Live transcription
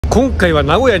今回は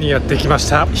名古屋にやってきまし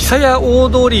た。久屋大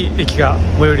通駅が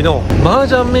最寄りの麻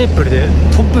雀メープルで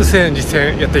トップ戦実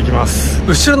戦やっていきます。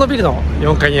後ろのビルの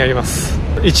4階にあります。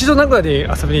一度名古屋に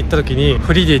遊びに行った時に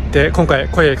フリーで行って今回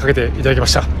声かけていただきま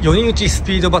した。4人打ちス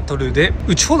ピードバトルで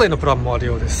打ち放題のプランもある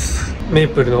ようです。メ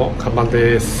ープルの看板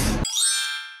です。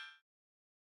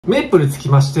メープルにつき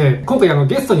まして、今回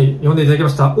ゲストに呼んでいただきま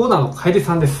したオーナーのかえで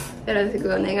さんです。よろしくお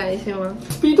願いしま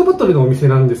す。スピードバトルのお店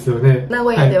なんですよね。名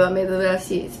古屋では珍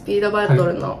しいスピードバト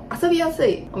ルの遊びやす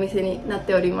いお店になっ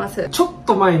ております。ちょっ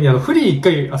と前にフリー1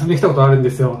回遊びに来たことあるん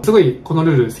ですよ。すごいこの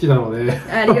ルール好きなので。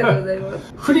ありがとうございま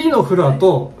す。フリーのフロア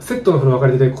とセットのフロア分か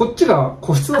れてて、こっちが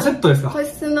個室のセットですか？個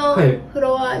室のフ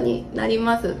ロアになり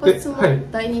ます。個室も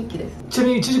大人気です。ちな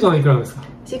みに1時間はいくらなんですか？1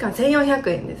時間1400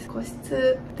円です。個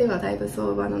室ではだいぶ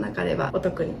相場の中ではお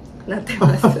得になって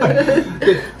ます。向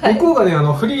こうがね、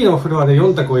フリーのフロアで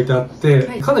4択置いてあっ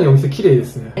て、かなりお店綺麗で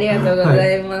すね。ありがとうご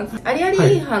ざいます。ありあ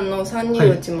り違反の3人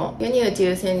打ちも4人打ち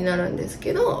優先になるんです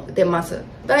けど、出ます。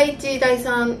第1、第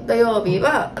3土曜日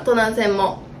は都南戦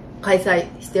も開催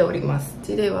しております。う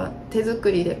ちでは手作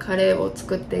りでカレーを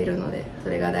作っているので、そ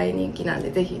れが大人気なん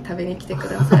でぜひ食べに来てく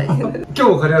ださい。今日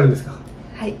もカレーあるんですか？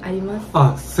はい、あります。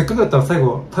あ、せっかくだったら最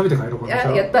後食べて帰ろうか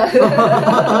な。やっ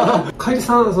た。かえり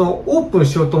さん、オープン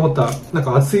しようと思ったなん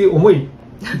か熱い思い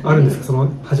あるんですか？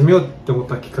始めようって思っ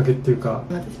たきっかけっていうか。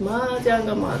私麻雀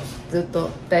がずっと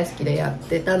大好きでやっ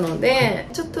てたので、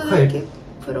ちょっとだけ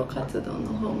プロ活動の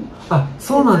方も。あ、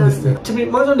そうなんですね。ちなみに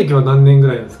麻雀歴は何年ぐ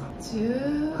らいですか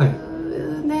？10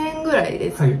年ぐらい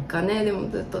ですかね。でも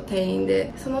ずっと店員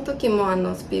で、その時も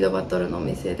スピードバトルのお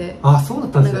店で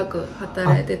長く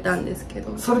働いてたんですけ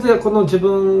ど。それでこの自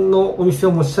分のお店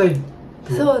を持ちたい。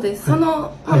そうです。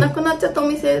なくなっちゃったお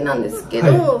店なんですけ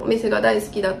ど、お店が大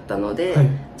好きだったので、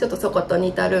ちょっとそこと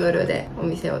似たルールでお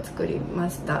店を作りま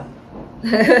した。名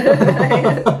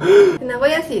古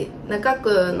屋市中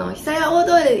区の久屋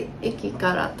大通駅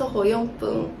から徒歩4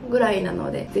分ぐらいな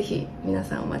ので、ぜひ皆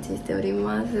さんお待ちしており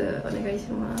ます。お願いし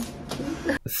ます。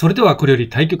それではこれより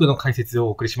対局の解説をお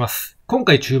送りします。今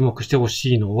回注目してほ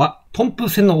しいのはトンプ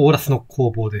戦のオーラスの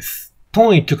攻防です。ト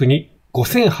ン1局に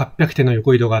5800点の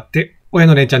横移動があって、親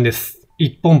の連チャンです。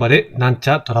一本馬でなん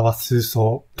ちゃ虎は数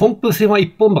走。トンプ戦は一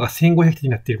本馬が1500点に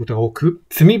なっていることが多く、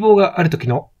積み棒がある時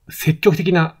の積極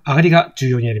的な上がりが重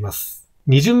要になります。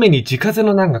2巡目に直風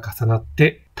の難が重なっ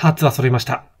て、ターツは揃いまし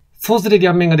た。総ずれ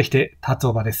両面ができて、ターツオ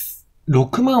ーバーです。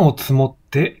6万を積もっ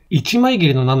て、1枚切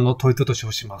れの難の統一落とし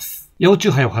をします。八百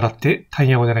中杯を払って、タイ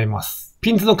ヤを狙います。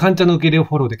ピンズのカンチャの受け入れを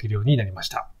フォローできるようになりまし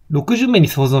た。6巡目に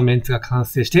想像のメンツが完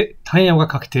成して、タイヤが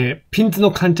確定。ピンズ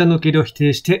のカンチャの受け入れを否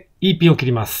定して、いいピンを切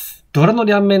ります。ドラの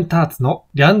両面ターツの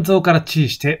両像からチー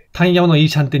して、タイヤのいい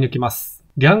シャンテンに置きます。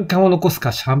両冠を残す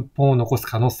かシャンポンを残す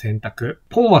かの選択。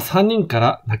ポンは3人か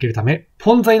ら投げるため、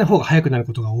ポン材の方が早くなる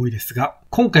ことが多いですが、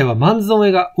今回はマンズの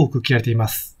上が多く切られていま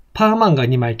す。パーマンが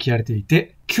2枚切られてい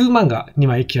て、9万が2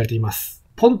枚切られています。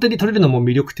ポン手に取れるのも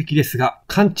魅力的ですが、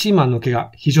カンチーマンの受け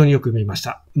が非常によく見えまし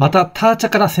た。また、ターチャ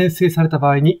から先制された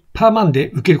場合に、パーマンで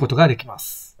受けることができま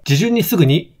す。自陣にすぐ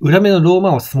に裏目のロー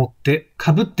マンを積もって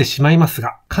被ってしまいます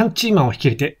が、カンチーマンを引き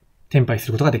入れて、転敗す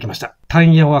ることができました。タ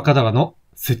ンヤオ赤玉の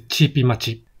スッチーピン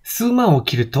待ち。数万を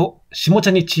切ると、下茶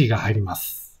に地位が入りま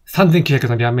す。3900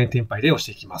の両面転敗で押し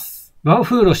ていきます。ワン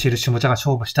フールをしている下茶が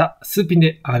勝負した数ピン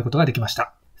で上がることができまし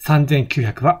た。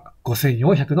3900は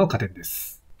5400の加点で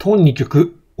す。トン2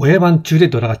局、親番中で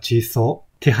ドラがチーソ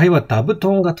ー。手配はダブ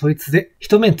トンが統一で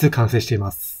一面2完成してい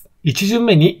ます。1巡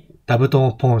目にダブトン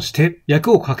をポンして、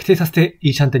役を確定させてい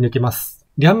いシャンテンに受けます。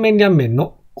両面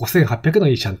の5800の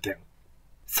いいシャンテン。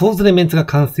総ずれメンツが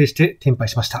完成して転敗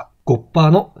しました。5%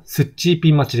のスッチー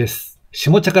ピン待ちです。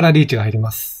下茶からリーチが入り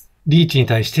ます。リーチに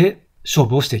対して勝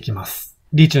負をしていきます。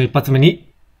リーチの一発目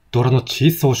にドラのチ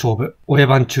ーソー勝負。親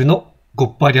番中の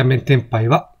5%両面転敗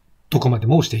はどこまで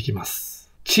も押していきます。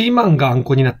チーマンが暗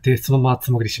号になってそのまま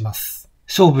つもぎりします。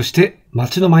勝負して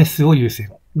待ちの枚数を優先。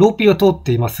ローピーは通っ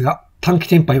ていますが、短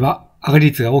期転敗は上がり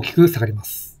率が大きく下がりま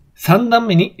す。3段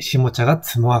目に下茶が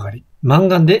つも上がり。マン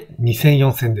ガンで2000、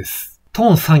4000です。ト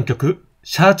ーン3局、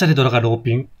シャーチャでドラがロー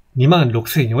ピン、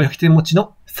26400点持ち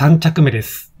の3着目で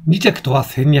す。2着とは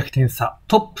1200点差、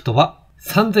トップとは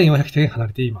3400点離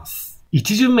れています。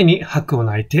1巡目に白を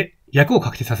泣いて、役を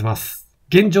確定させます。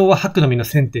現状は白のみの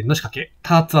1000点の仕掛け、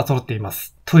ターツは揃っていま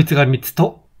す。統一が3つ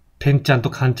と、ペンチャンと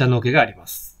カンチャンの受けがありま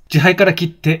す。自敗から切っ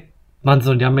て、マンズ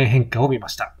の両面変化を見ま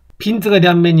した。ピンズが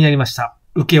両面になりました。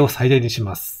受けを最大にし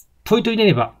ます。トイトイにな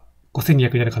れば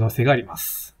5200になる可能性がありま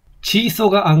す。チーソー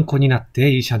があんこになっ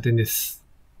ていいシャンテンです。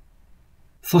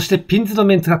そしてピンズの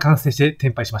メンツが完成して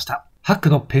転敗しました。白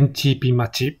のペンチーピン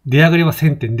待ち。出上がりは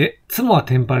1000点で、ツモは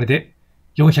テンパレで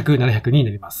400、700にな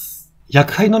ります。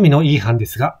役配のみのいい班で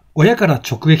すが、親から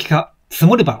直撃か積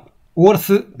もれば、オーラ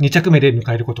ス2着目で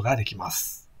迎えることができま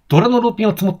す。ドラのローピン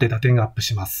を積もって打点がアップ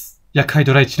します。役配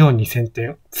ドラ1の2000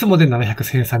点、積もで700、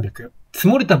1300。積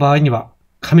もれた場合には、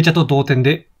上茶と同点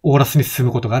でオーラスに進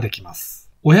むことができま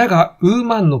す。親がウー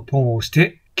マンのポンを押し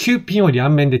て、9ピンを両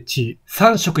面で地位、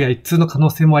3色や1通の可能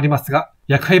性もありますが、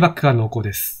役配バックが濃厚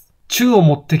です。チューを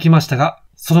持ってきましたが、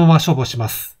そのまま勝負をしま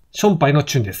す。ションパイの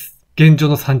チュンです。現状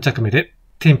の3着目で、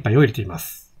テンパイを入れていま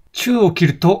す。チューを切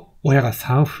ると、親が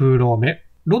3風浪目。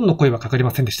ロンの声はかかり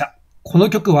ませんでした。この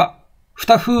曲は、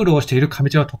2風浪している上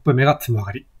茶のトップ目が積む上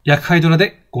がり。役配ドラ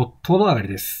でゴットーの上がり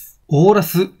です。オーラ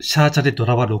ス、シャーチャでド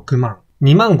ラは6万。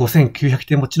25,900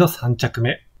 点持ちの3着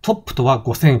目。トップとは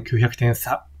 5,900 点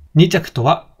差。2着と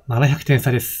は700点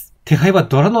差です。手配は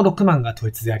ドラの6万が統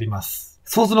一であります。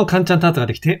ソーズのカンチャンターツが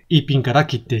できて、E ピンから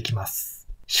切っていきます。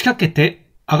仕掛けて、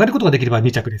上がることができれば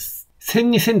2着です。1000、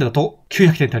2000だと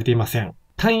900点足りていません。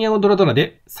単ヤをドラドラ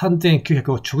で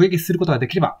3900を直撃することがで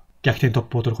きれば、逆転トッ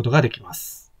プを取ることができま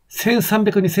す。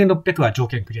1300、2600は条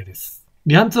件クリアです。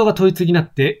リャンツオが統一にな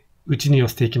って、内に寄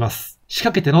せていきます。仕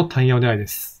掛けての単ヤを狙いで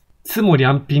す。ツモリ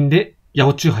ャンピンで、ヤ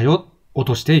オチュウハイを落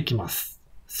としていきます。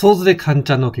ソーズでカン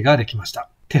チャンの受けができました。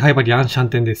手配はリャンシャン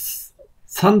テンです。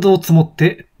三度を積もっ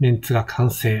てメンツが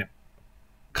完成。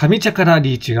上茶から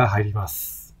リーチが入りま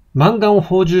す。マンガンを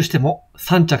放充しても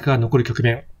3着が残る局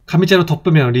面。上茶のトッ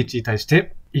プ目のリーチに対し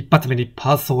て一発目に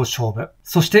パーソー勝負。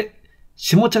そして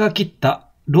下茶が切った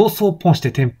ローソーをポンし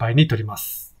てテンパイに取りま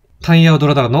す。タンヤオド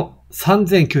ラドラの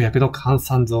3900の換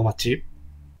算像待ち。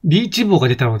リーチ棒が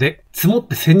出たので積もっ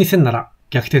て1000、2000なら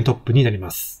逆転トップになり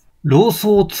ます。ロー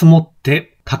ソーを積もっ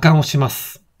て果敢をしま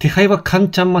す。手配はカ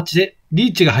ンチャン待ちでリ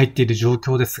ーチが入っている状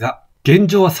況ですが、現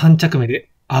状は3着目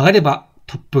で上がれば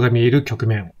トップが見える局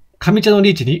面。上茶の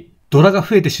リーチにドラが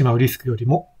増えてしまうリスクより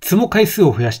も積も回数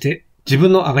を増やして自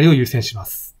分の上がりを優先しま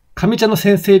す。上茶の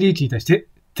先制リーチに対して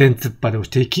全突破で押し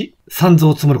ていき、3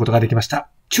増を積もることができました。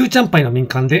中チャンパイの民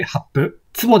間で8歩、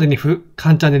ツモで2歩、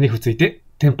カンチャンで2歩ついて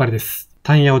テンパレです。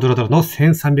タンヤオドラドラの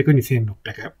1300、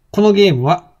2600。このゲーム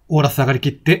はオーラス上がり切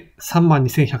って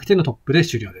32,100点のトップで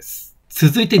終了です。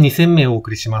続いて2戦目をお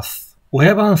送りします。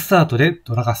親番スタートで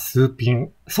ドラが数ピ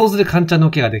ン。ソーズでカンチャンの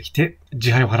受けができて、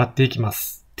自敗を払っていきま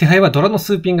す。手配はドラの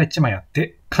数ピンが1枚あっ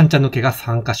て、カンチャンの受けが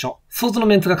3箇所。ソーズの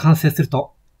メンツが完成する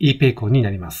と、E ペイコンにな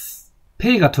ります。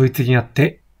ペイが統一になっ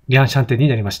て、リャンシャンテンに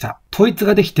なりました。統一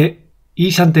ができて、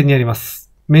E シャンテンになりま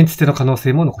す。メンツ手の可能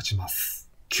性も残します。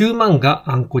9万が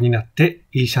アンコになって、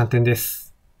E シャンテンで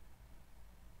す。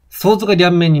ソーズが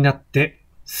両面になって、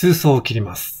数層を切り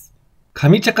ます。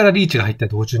上茶からリーチが入った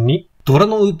同順に、ドラ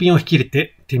のウーピンを引き入れ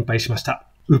て転敗しました。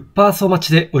ウッパーソー待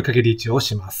ちで追いかけリーチを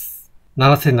します。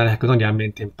7700の両面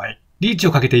転敗。リーチ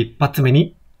をかけて一発目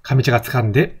に、上茶が掴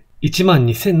んで、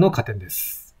12000の加点で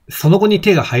す。その後に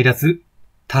手が入らず、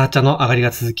ターチャの上がり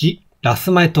が続き、ラ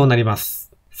ス前となりま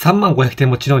す。3500点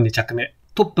持ちの2着目。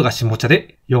トップが下茶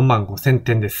で45000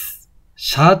点です。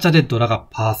シャーチャでドラが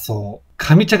パーソ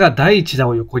ー。上茶が第1打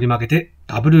を横に曲げて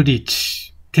ダブルリー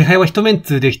チ。手配は一面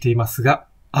通できていますが、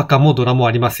赤もドラも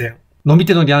ありません。飲み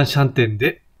手のリャンシャンテン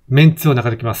で、メンツを流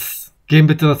れきます。現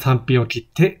物の3ピンを切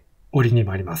って、折りに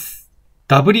回ります。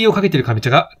ダブリーをかけている上茶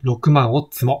が6万を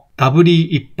積も。ダブ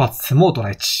リー一発積もド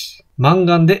ラ1。マン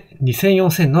ガンで2000、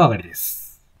4000の上がりで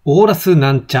す。オーラス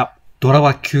なんちゃ。ドラ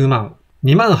は9万。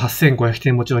28,500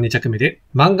 点持ちの2着目で、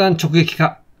マンガン直撃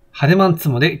か、ハネマンツ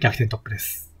モで逆転トップで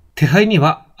す。手配に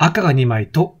は赤が2枚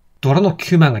と、ドラの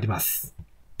9万があります。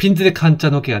ピンズでカンチャ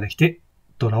ンの受けができて、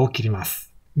ドラを切りま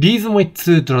す。リーズも1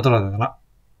通ドラドラなら、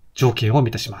条件を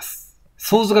満たします。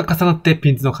ソーズが重なって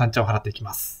ピンズのカンチャンを払っていき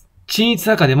ます。鎮一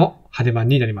赤でもハネマン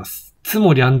になります。ツ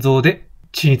モリャンゾーで、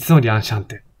鎮一のリャンシャン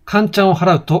テン。カンチャンを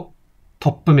払うと、ト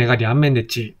ップ目が両面で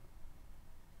チー。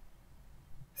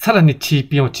さらにチー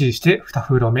ピンをチーして2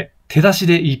風浪目。手出し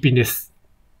で E ピンです。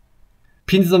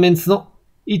ピンズのメンツの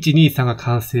1、2、3が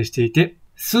完成していて、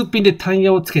数ピンで単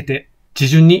ヤをつけて、自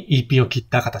順に E ピンを切っ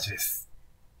た形です。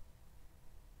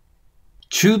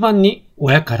中盤に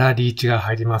親からリーチが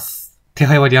入ります。手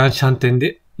配はリャンシャンテン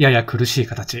でやや苦しい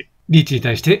形。リーチに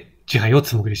対して自敗を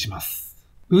つもぐりします。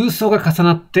ウーソーが重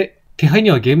なって手配に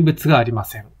は現物がありま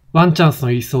せん。ワンチャンス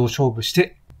のイーソーを勝負し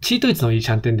てチートイツの E シ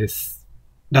ャンテンです。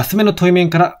ラス目の対面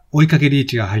から追いかけリー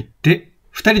チが入って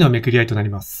2人のめくり合いとなり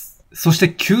ます。そして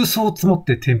9層を積もっ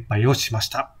て転敗をしまし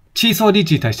た。チーソーリー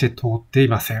チに対して通ってい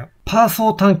ません。パー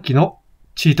ソー短期の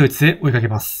チートイツで追いかけ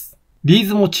ます。リー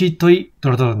ズもチートイド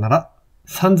ラドラなら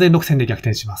3000、6000で逆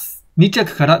転します。2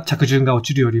着から着順が落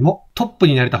ちるよりもトップ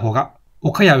になれた方が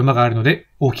丘や馬があるので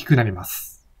大きくなりま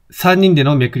す。3人で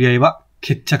のめくり合いは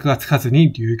決着がつかず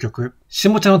に流局。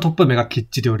下茶のトップ目がきっ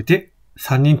ちり降りて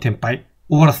3人転敗。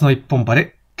オーラスの一本馬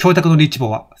で、教託のリーチ棒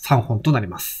は3本となり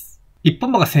ます。一本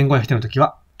馬が1500点の時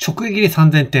は、直撃で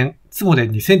3000点、ツモで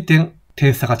2000点、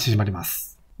点差が縮まりま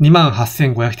す。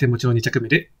28,500点持ちの2着目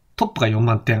で、トップが4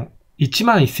万点、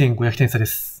11,500点差で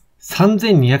す。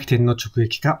3200点の直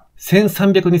撃か、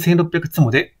1300、2600ツ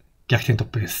モで逆転トッ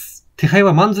プです。手配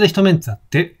はマンズで一メンツあっ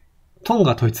て、トン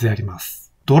が統一でありま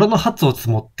す。ドラの発を積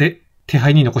もって手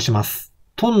配に残します。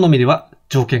トンのみでは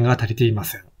条件が足りていま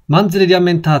せん。マンズで両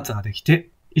面ターツができて、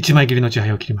1枚切りの地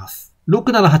配を切ります。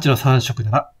6、7、8の3色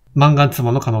なら、マンガンツ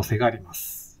モの可能性がありま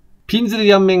す。ピンズで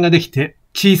両面ができて、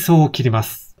チーソーを切りま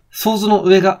す。ソーズの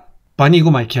上が場に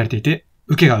5枚切られていて、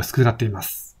受けが薄くなっていま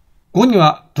す。5に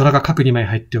はドラが各2枚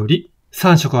入っており、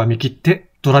3色は見切っ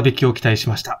てドラ引きを期待し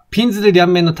ました。ピンズで両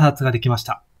面のターツができまし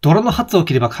た。ドラの発を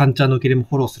切ればカンチャーの受けでも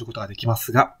フォローすることができま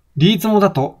すが、リーズモ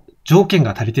だと条件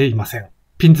が足りていません。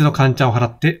ピンズのカンチャーを払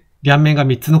って、両面が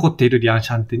3つ残っているリャン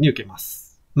シャンテンに受けま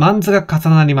す。マンズが重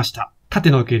なりました。縦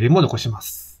の受け入れも残しま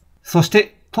す。そし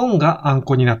て、トンがアン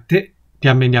コになって、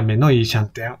両面のいいシャン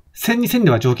テン。1000、2000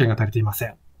では条件が足りていませ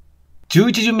ん。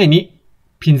11巡目に、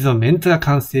ピンズのメンツが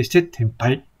完成して転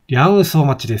敗。リャンウソー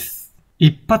マッチです。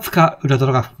一発か裏ド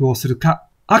ラが複合するか、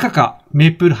赤かメ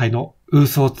イプール杯のウー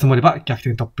ソを積もれば逆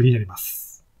転トップになりま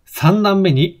す。3段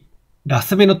目に、ラ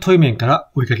ス目のトイ面から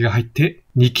追いかけが入って、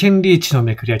2件リーチの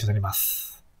めくり合いとなりま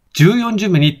す。14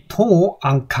巡目にトンを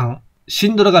暗冠。シ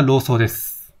ンドラがローソーで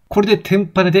す。これでテン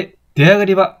パネで出上が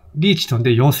りはリーチ飛ん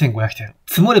で4500点。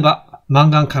積もればマン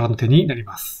ガンからの手になり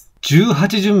ます。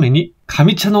18巡目に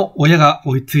上茶の親が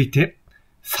追いついて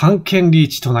3件リー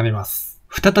チとなります。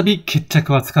再び決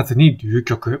着はつかずに流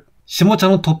局。下茶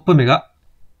のトップ目が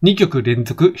2局連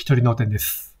続1人の点で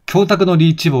す。教託の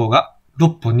リーチ棒が6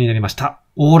本になりました。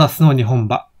オーラスの2本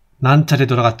馬。なんちゃで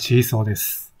ドラが小そうで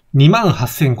す。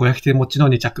28,500点持ちの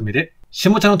2着目で、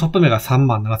下茶のトップ目が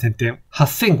37,000点、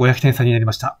8,500点差になり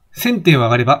ました。1000点を上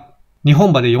がれば、2本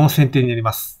馬で4000点になり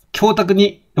ます。教託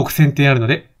に6000点あるの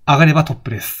で、上がればトッ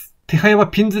プです。手配は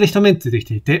ピンズで一面つでき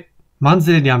ていて、マン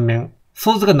ズで両面、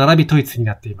ソーズが並び統一に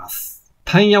なっています。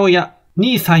単ヤオや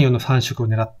2、3、4の3色を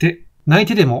狙って、内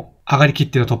手でも上がりきっ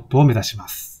てのトップを目指しま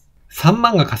す。3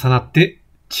万が重なって、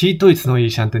チー統一のい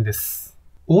いシャンテンです。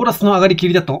オーラスの上がりき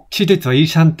りだと、チー統一はいい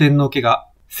シャンテンの受けが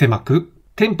狭く、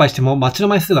転敗しても待ちの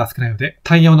枚数が少ないので、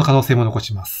単ヤオの可能性も残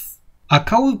します。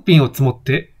赤ウピンを積もっ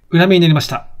て裏目になりまし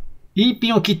た。E ピ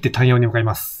ンを切って単ヤオに向かい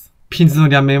ます。ピンズの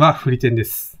両面は振り点で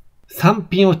す。3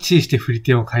ピンをチーして振り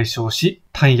点を解消し、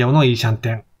単ヤオのいいシャン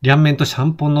テン、両面とシャ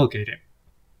ンポンの受け入れ。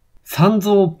3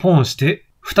増をポンして、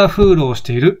2フールをし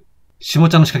ている下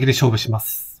茶の仕掛けで勝負しま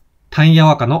す。単ヤ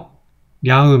オ赤の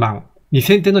リャンウーマン、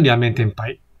2000点の両面転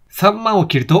敗。3万を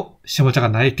切ると下茶が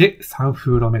泣いて3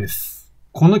フール目です。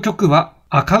この曲は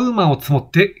赤ウーマンを積も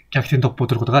って逆転トップを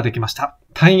取ることができました。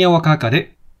単ヤオ赤赤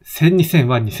で1000、2000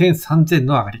は2000、3000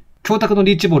の上がり。教託の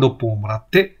リーチ棒6本をもらっ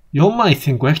て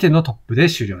41,500点のトップで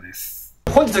終了です。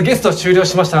本日ゲスト終了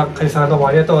しました。カリさんどうも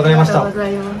ありがとうございました。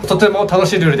とても楽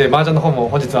しいルールで麻雀の方も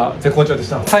本日は絶好調でし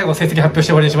た。最後成績発表し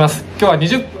て終わりにします。今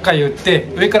日は20回打って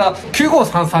上から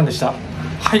9533でした。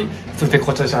はい、絶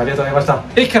好調でした。ありがとうございました。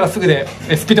駅からすぐで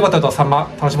スピードバトルとサンマ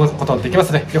楽しむことができま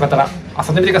すので、よかったら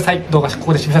遊んでみてください。動画こ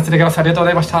こで締めさせていただきます。ありがとうご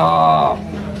ざいまし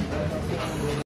た。